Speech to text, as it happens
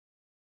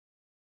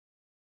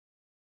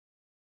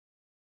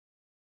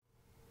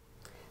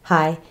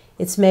Hi,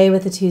 it's May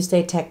with a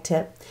Tuesday Tech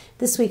Tip.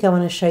 This week I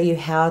want to show you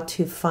how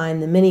to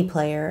find the mini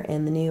player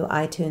in the new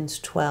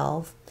iTunes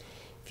 12.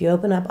 If you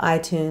open up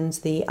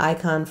iTunes, the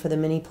icon for the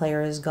mini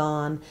player is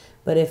gone,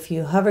 but if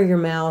you hover your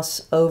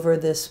mouse over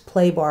this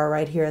play bar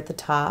right here at the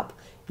top,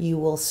 you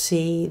will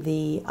see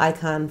the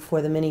icon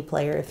for the mini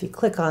player. If you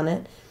click on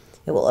it,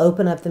 it will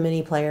open up the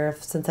mini player.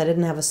 Since I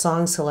didn't have a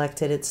song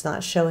selected, it's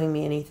not showing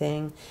me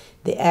anything.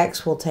 The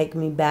X will take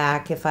me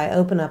back. If I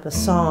open up a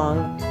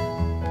song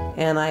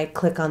and I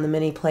click on the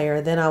mini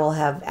player, then I will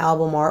have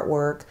album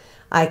artwork.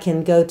 I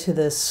can go to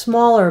the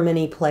smaller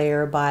mini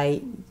player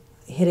by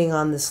hitting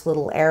on this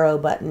little arrow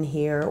button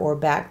here, or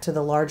back to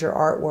the larger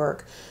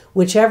artwork.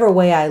 Whichever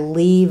way I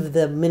leave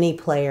the mini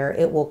player,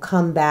 it will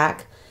come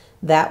back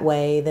that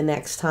way the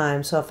next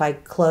time. So if I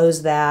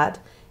close that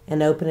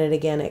and open it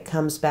again, it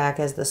comes back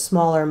as the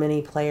smaller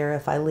mini player.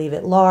 If I leave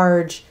it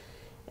large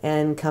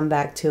and come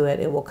back to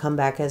it, it will come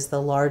back as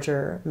the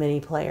larger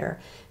mini player.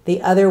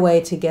 The other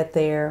way to get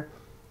there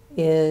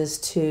is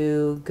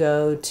to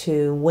go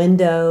to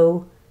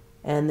Window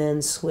and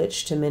then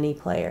switch to Mini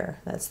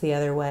Player. That's the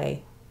other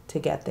way to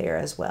get there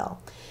as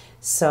well.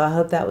 So I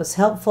hope that was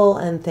helpful,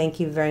 and thank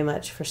you very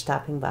much for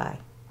stopping by.